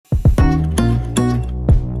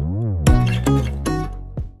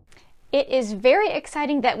It is very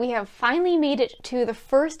exciting that we have finally made it to the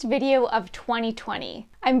first video of 2020.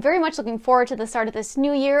 I'm very much looking forward to the start of this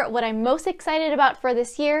new year. What I'm most excited about for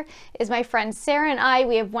this year is my friend Sarah and I,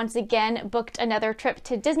 we have once again booked another trip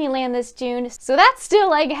to Disneyland this June. So that's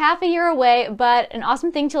still like half a year away, but an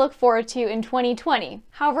awesome thing to look forward to in 2020.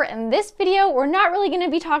 However, in this video, we're not really going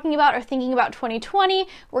to be talking about or thinking about 2020.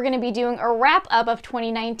 We're going to be doing a wrap up of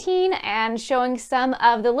 2019 and showing some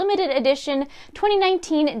of the limited edition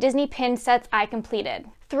 2019 Disney pin sets I completed.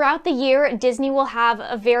 Throughout the year, Disney will have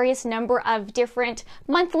a various number of different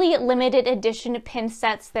monthly limited edition pin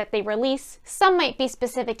sets that they release. Some might be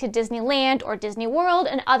specific to Disneyland or Disney World,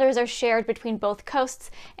 and others are shared between both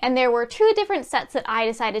coasts. And there were two different sets that I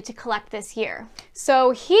decided to collect this year.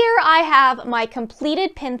 So here I have my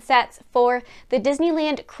completed pin sets for the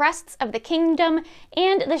Disneyland Crests of the Kingdom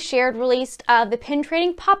and the shared release of the Pin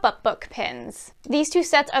Trading Pop-Up Book pins. These two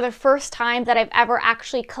sets are the first time that I've ever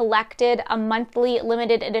actually collected a monthly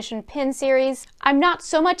limited edition pin series. I'm not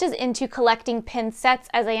so much as into collecting pin sets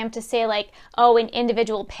as I am to say like, oh, an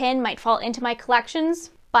individual pin might fall into my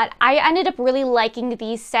collections, but I ended up really liking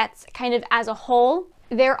these sets kind of as a whole.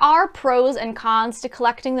 There are pros and cons to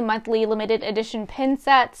collecting the monthly limited edition pin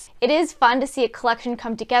sets. It is fun to see a collection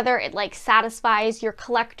come together. It like satisfies your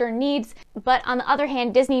collector needs. But on the other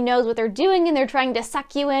hand, Disney knows what they're doing and they're trying to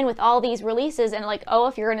suck you in with all these releases and like, oh,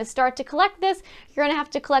 if you're going to start to collect this, you're going to have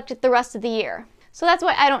to collect it the rest of the year. So that's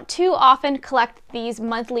why I don't too often collect these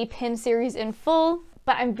monthly pin series in full.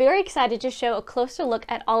 But I'm very excited to show a closer look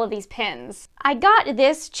at all of these pins. I got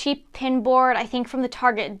this cheap pin board, I think from the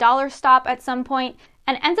Target dollar stop at some point,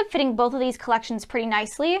 and it ends up fitting both of these collections pretty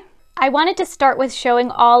nicely. I wanted to start with showing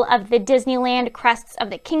all of the Disneyland Crests of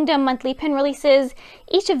the Kingdom monthly pin releases.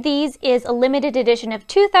 Each of these is a limited edition of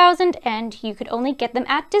 2,000 and you could only get them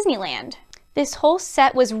at Disneyland. This whole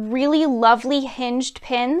set was really lovely hinged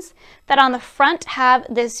pins that on the front have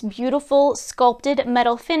this beautiful sculpted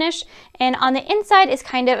metal finish, and on the inside is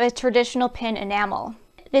kind of a traditional pin enamel.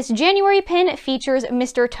 This January pin features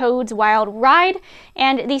Mr. Toad's Wild Ride,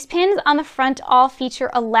 and these pins on the front all feature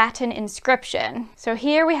a Latin inscription. So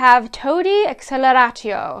here we have Toady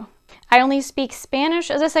Acceleratio. I only speak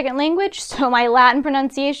Spanish as a second language, so my Latin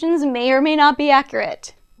pronunciations may or may not be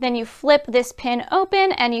accurate. Then you flip this pin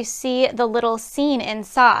open and you see the little scene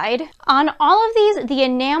inside. On all of these, the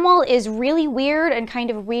enamel is really weird and kind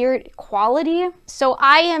of weird quality. So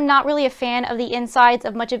I am not really a fan of the insides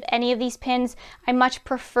of much of any of these pins. I much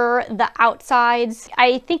prefer the outsides.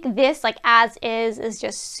 I think this, like as is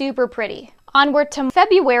just super pretty. Onward to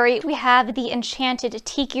February, we have the Enchanted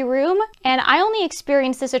Tiki Room, and I only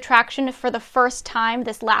experienced this attraction for the first time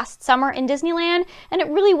this last summer in Disneyland, and it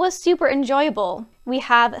really was super enjoyable. We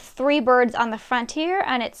have three birds on the front here,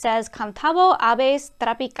 and it says Cantabo Aves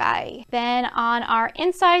Trapicae. Then on our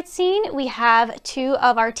inside scene, we have two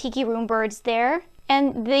of our Tiki Room birds there.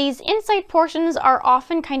 And these inside portions are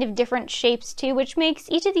often kind of different shapes too, which makes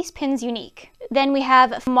each of these pins unique. Then we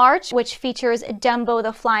have March, which features Dumbo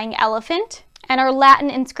the flying elephant. And our Latin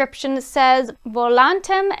inscription says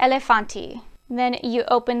Volantem Elephanti. Then you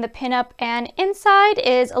open the pin up and inside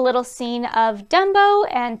is a little scene of Dumbo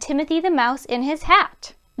and Timothy the Mouse in his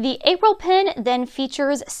hat. The April pin then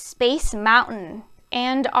features Space Mountain.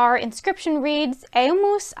 And our inscription reads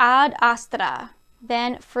Eumus ad Astra.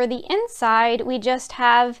 Then for the inside, we just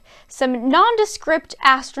have some nondescript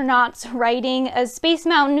astronauts riding a Space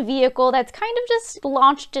Mountain vehicle that's kind of just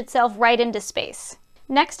launched itself right into space.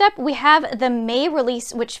 Next up, we have the May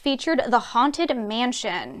release, which featured the Haunted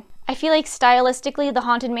Mansion. I feel like stylistically, the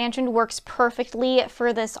Haunted Mansion works perfectly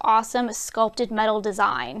for this awesome sculpted metal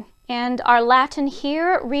design. And our Latin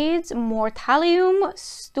here reads Mortalium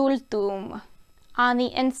Stultum. On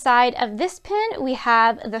the inside of this pin, we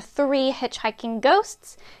have the three hitchhiking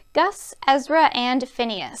ghosts, Gus, Ezra, and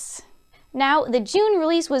Phineas. Now, the June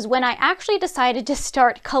release was when I actually decided to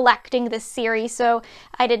start collecting this series, so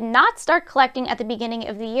I did not start collecting at the beginning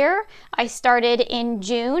of the year. I started in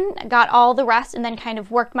June, got all the rest, and then kind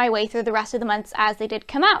of worked my way through the rest of the months as they did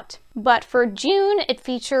come out. But for June, it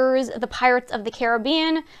features the Pirates of the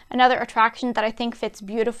Caribbean, another attraction that I think fits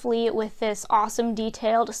beautifully with this awesome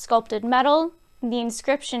detailed sculpted metal. The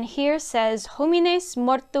inscription here says Homines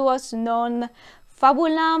mortuos non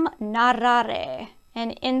fabulam narrare.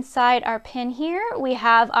 And inside our pin here, we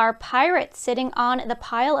have our pirate sitting on the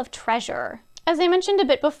pile of treasure. As I mentioned a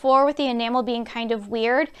bit before with the enamel being kind of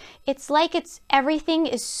weird, it's like everything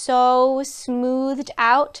is so smoothed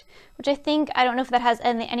out, which I don't know if that has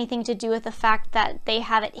anything to do with the fact that they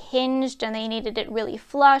have it hinged and they needed it really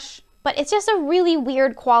flush, but it's just a really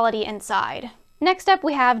weird quality inside. Next up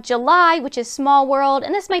we have July, which is Small World,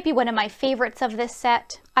 and this might be one of my favorites of this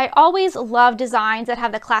set. I always love designs that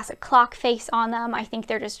have the classic clock face on them. I think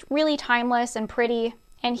they're just really timeless and pretty.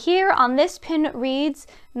 And here on this pin reads,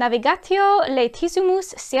 Navigatio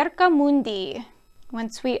Laetissimus Circa Mundi.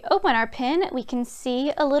 Once we open our pin, we can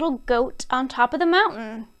see a little goat on top of the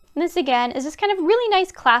mountain. And this again is this kind of really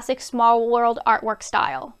nice classic Small World artwork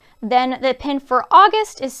style. Then the pin for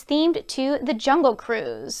August is themed to the Jungle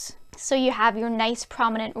Cruise. So you have your nice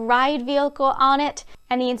prominent ride vehicle on it,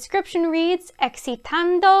 and the inscription reads,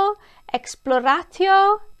 Excitando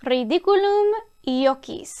Exploratio Ridiculum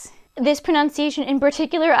Iocchis. This pronunciation in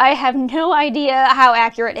particular, I have no idea how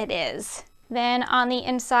accurate it is. Then on the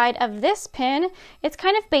inside of this pin, it's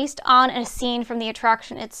kind of based on a scene from the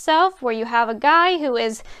attraction itself, where you have a guy who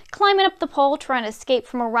is climbing up the pole trying to escape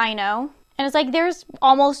from a rhino. And it's like there's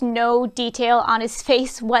almost no detail on his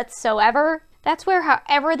face whatsoever. That's where,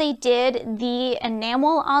 however they did the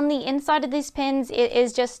enamel on the inside of these pins, it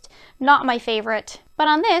is just not my favorite. But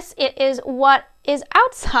on this, it is what is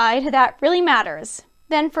outside that really matters.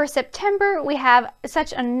 Then for September, we have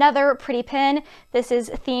such another pretty pin. This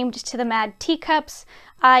is themed to the Mad Teacups.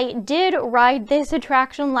 I did ride this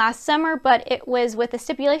attraction last summer, but it was with the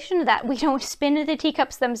stipulation that we don't spin the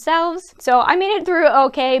teacups themselves. So I made it through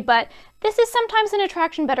okay, but this is sometimes an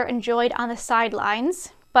attraction better enjoyed on the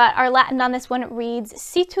sidelines. But our Latin on this one reads,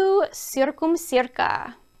 Situ Circum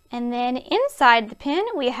Circa. And then inside the pin,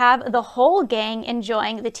 we have the whole gang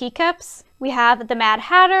enjoying the teacups. We have the Mad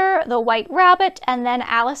Hatter, the White Rabbit, and then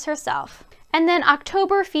Alice herself. And then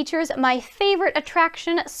October features my favorite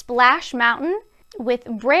attraction, Splash Mountain, with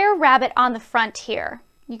Brer Rabbit on the front here.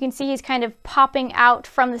 You can see he's kind of popping out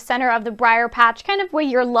from the center of the briar patch, kind of where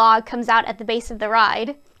your log comes out at the base of the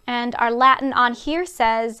ride. And our Latin on here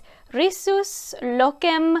says, Risus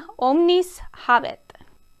locem omnis habet.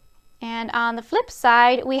 And on the flip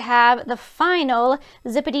side, we have the final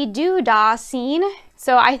Zip-a-Dee-Doo scene.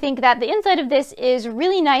 So I think that the inside of this is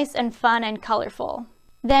really nice and fun and colorful.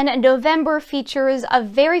 Then November features a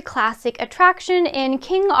very classic attraction in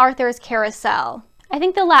King Arthur's Carousel. I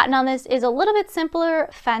think the Latin on this is a little bit simpler,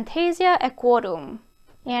 Fantasia Equorum.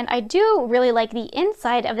 And I do really like the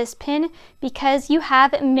inside of this pin because you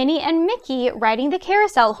have Minnie and Mickey riding the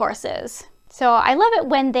carousel horses. So I love it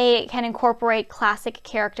when they can incorporate classic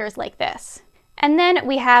characters like this. And then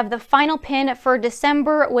we have the final pin for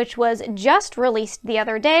December, which was just released the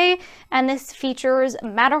other day, and this features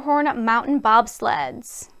Matterhorn mountain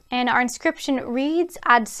bobsleds. And our inscription reads,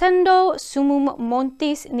 Adscendo sumum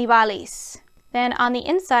montis nivalis. Then on the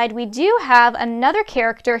inside, we do have another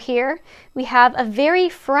character here. We have a very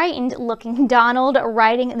frightened looking Donald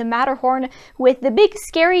riding the Matterhorn with the big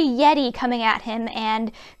scary Yeti coming at him,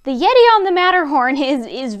 and the Yeti on the Matterhorn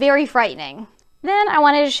is very frightening. Then I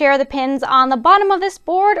wanted to share the pins on the bottom of this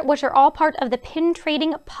board, which are all part of the Pin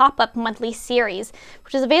Trading Pop-Up Monthly Series,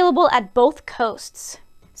 which is available at both coasts.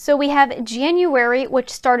 So we have January, which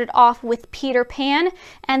started off with Peter Pan,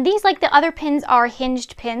 and these, like the other pins, are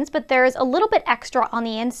hinged pins, but there's a little bit extra on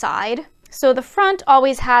the inside. So the front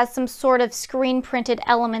always has some sort of screen printed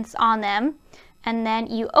elements on them, and then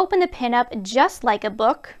you open the pin up just like a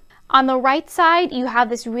book. On the right side, you have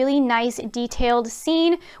this really nice detailed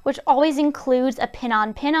scene, which always includes a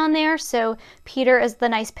pin-on-pin on there, so Peter is the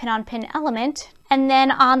nice pin-on-pin element. And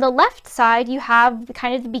then on the left side, you have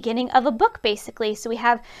kind of the beginning of a book, basically. So we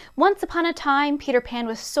have, once upon a time, Peter Pan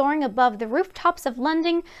was soaring above the rooftops of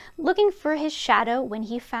London, looking for his shadow when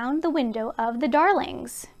he found the window of the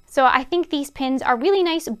Darlings. So I think these pins are really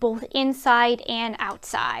nice both inside and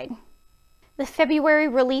outside. The February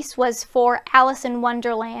release was for Alice in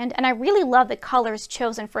Wonderland, and I really love the colors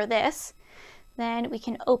chosen for this. Then we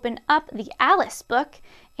can open up the Alice book,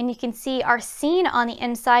 and you can see our scene on the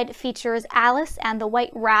inside features Alice and the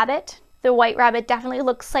White Rabbit. The White Rabbit definitely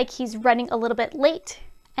looks like he's running a little bit late.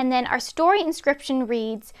 And then our story inscription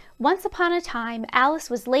reads, Once upon a time, Alice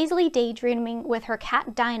was lazily daydreaming with her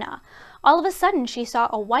cat Dinah. All of a sudden, she saw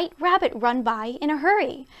a white rabbit run by in a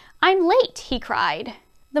hurry. I'm late, he cried.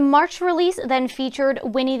 The March release then featured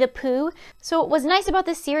Winnie the Pooh. So what was nice about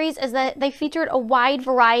this series is that they featured a wide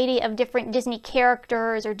variety of different Disney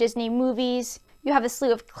characters or Disney movies. You have a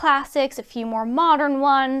slew of classics, a few more modern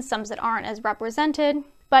ones, some that aren't as represented.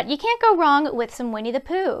 But you can't go wrong with some Winnie the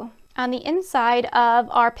Pooh. On the inside of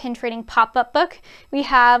our pin trading pop-up book, we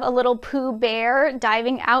have a little Pooh Bear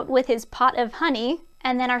diving out with his pot of honey.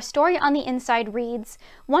 And then our story on the inside reads,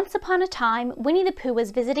 Once upon a time, Winnie the Pooh was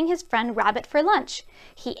visiting his friend Rabbit for lunch.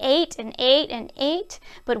 He ate and ate and ate,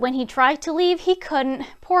 but when he tried to leave, he couldn't.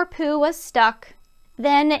 Poor Pooh was stuck.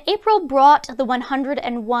 Then April brought the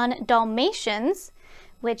 101 Dalmatians,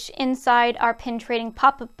 which inside our pin trading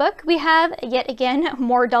pop-up book, we have, yet again,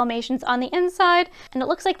 more Dalmatians on the inside, and it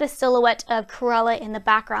looks like the silhouette of Cruella in the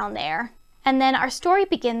background there. And then our story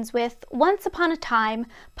begins with, once upon a time,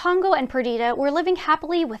 Pongo and Perdita were living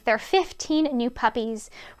happily with their 15 new puppies,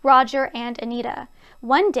 Roger and Anita.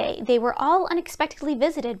 One day, they were all unexpectedly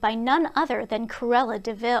visited by none other than Cruella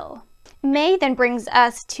de Vil. May then brings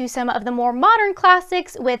us to some of the more modern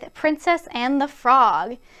classics with Princess and the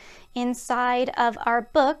Frog. Inside of our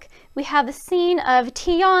book, we have a scene of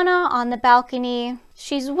Tiana on the balcony.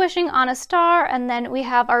 She's wishing on a star, and then we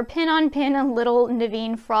have our pin-on-pin little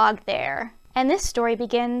Naveen frog there. And this story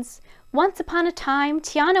begins, once upon a time,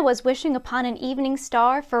 Tiana was wishing upon an evening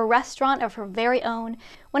star for a restaurant of her very own,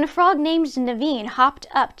 when a frog named Naveen hopped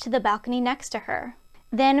up to the balcony next to her.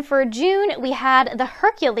 Then for June, we had the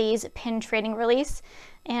Hercules pin trading release,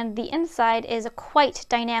 and the inside is a quite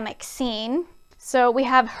dynamic scene. So we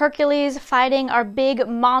have Hercules fighting our big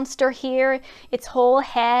monster here. Its whole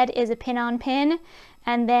head is a pin-on-pin.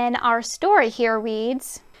 And then our story here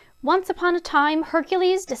reads, once upon a time,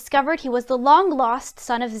 Hercules discovered he was the long-lost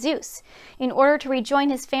son of Zeus. In order to rejoin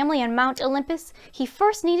his family on Mount Olympus, he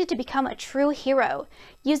first needed to become a true hero.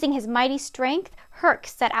 Using his mighty strength, Herc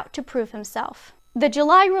set out to prove himself. The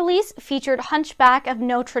July release featured Hunchback of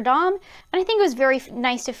Notre Dame, and I think it was very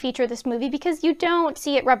nice to feature this movie because you don't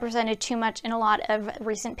see it represented too much in a lot of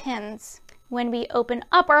recent pins. When we open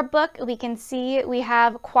up our book, we can see we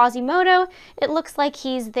have Quasimodo. It looks like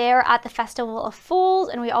he's there at the Festival of Fools,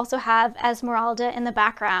 and we also have Esmeralda in the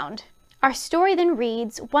background. Our story then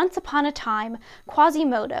reads, once upon a time,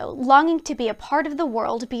 Quasimodo, longing to be a part of the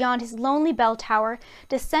world beyond his lonely bell tower,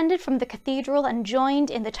 descended from the cathedral and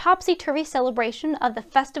joined in the topsy-turvy celebration of the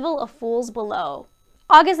Festival of Fools below.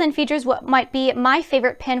 August then features what might be my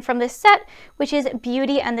favorite pin from this set, which is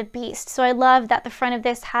Beauty and the Beast. So I love that the front of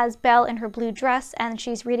this has Belle in her blue dress and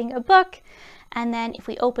she's reading a book. And then if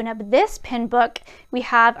we open up this pin book, we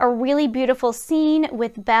have a really beautiful scene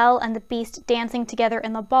with Belle and the Beast dancing together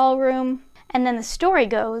in the ballroom. And then the story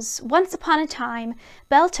goes, once upon a time,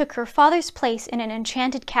 Belle took her father's place in an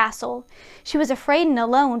enchanted castle. She was afraid and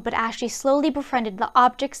alone, but as she slowly befriended the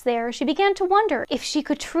objects there, she began to wonder if she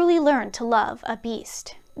could truly learn to love a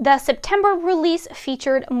beast. The September release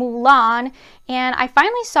featured Mulan, and I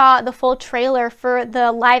finally saw the full trailer for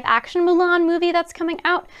the live-action Mulan movie that's coming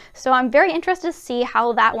out, so I'm very interested to see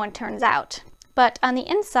how that one turns out. But on the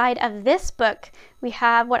inside of this book, we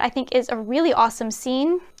have what I think is a really awesome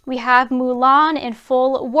scene. We have Mulan in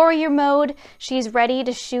full warrior mode. She's ready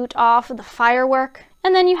to shoot off the firework.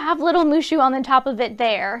 And then you have little Mushu on the top of it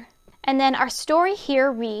there. And then our story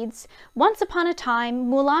here reads, once upon a time,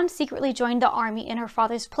 Mulan secretly joined the army in her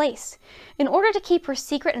father's place. In order to keep her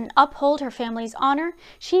secret and uphold her family's honor,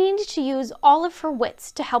 she needed to use all of her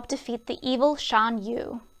wits to help defeat the evil Shan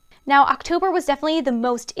Yu. Now, October was definitely the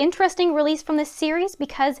most interesting release from this series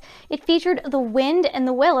because it featured The Wind and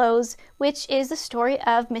the Willows, which is the story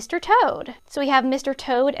of Mr. Toad. So we have Mr.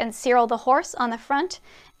 Toad and Cyril the horse on the front,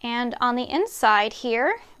 and on the inside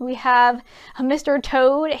here, we have a Mr.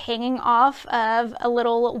 Toad hanging off of a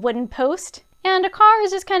little wooden post, and a car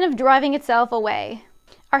is just kind of driving itself away.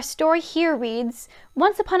 Our story here reads,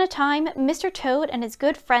 once upon a time, Mr. Toad and his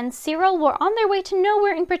good friend Cyril were on their way to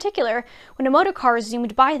nowhere in particular when a motor car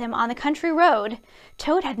zoomed by them on the country road.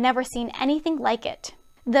 Toad had never seen anything like it.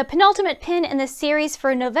 The penultimate pin in this series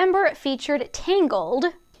for November featured Tangled.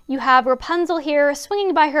 You have Rapunzel here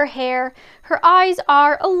swinging by her hair. Her eyes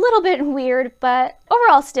are a little bit weird, but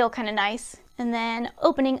overall still kind of nice. And then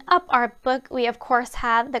opening up our book, we of course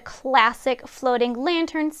have the classic floating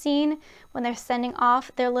lantern scene when they're sending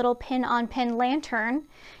off their little pin-on-pin lantern.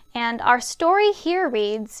 And our story here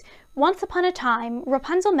reads, once upon a time,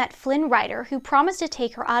 Rapunzel met Flynn Rider, who promised to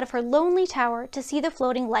take her out of her lonely tower to see the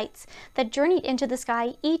floating lights that journeyed into the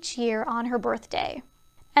sky each year on her birthday.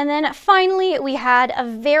 And then finally, we had a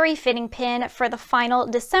very fitting pin for the final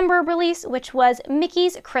December release, which was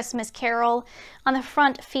Mickey's Christmas Carol, on the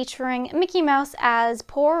front featuring Mickey Mouse as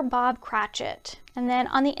poor Bob Cratchit. And then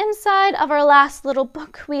on the inside of our last little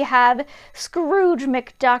book, we have Scrooge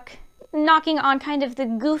McDuck knocking on kind of the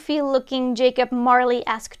goofy-looking Jacob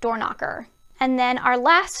Marley-esque door knocker. And then our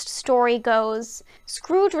last story goes,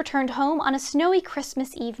 Scrooge returned home on a snowy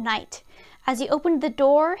Christmas Eve night. As he opened the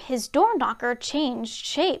door, his door knocker changed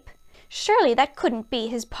shape. Surely that couldn't be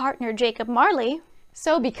his partner Jacob Marley.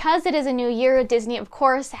 So because it is a new year, Disney of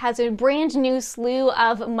course has a brand new slew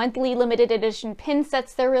of monthly limited edition pin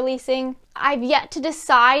sets they're releasing. I've yet to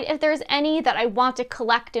decide if there's any that I want to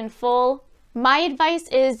collect in full. My advice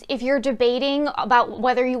is, if you're debating about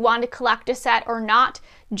whether you want to collect a set or not,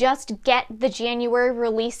 just get the January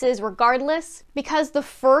releases regardless, because the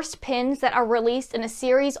first pins that are released in a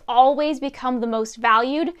series always become the most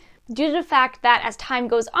valued, due to the fact that as time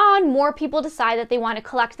goes on, more people decide that they want to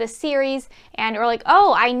collect this series and are like,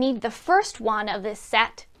 oh, I need the first one of this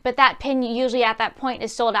set. But that pin usually at that point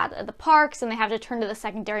is sold out at the parks and they have to turn to the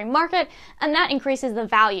secondary market, and that increases the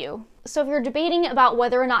value. So if you're debating about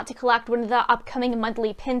whether or not to collect one of the upcoming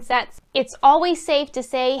monthly pin sets, it's always safe to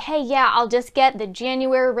say, hey, yeah, I'll just get the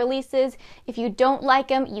January releases. If you don't like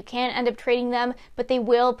them, you can end up trading them, but they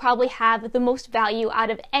will probably have the most value out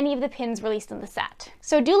of any of the pins released in the set.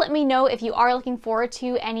 So do let me know if you are looking forward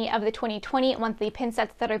to any of the 2020 monthly pin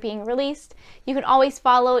sets that are being released. You can always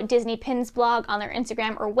follow Disney Pins blog on their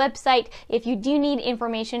Instagram or website if you do need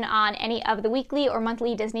information on any of the weekly or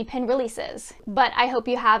monthly Disney pin releases. But I hope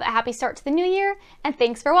you have a happy start to the new year, and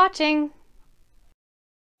thanks for watching!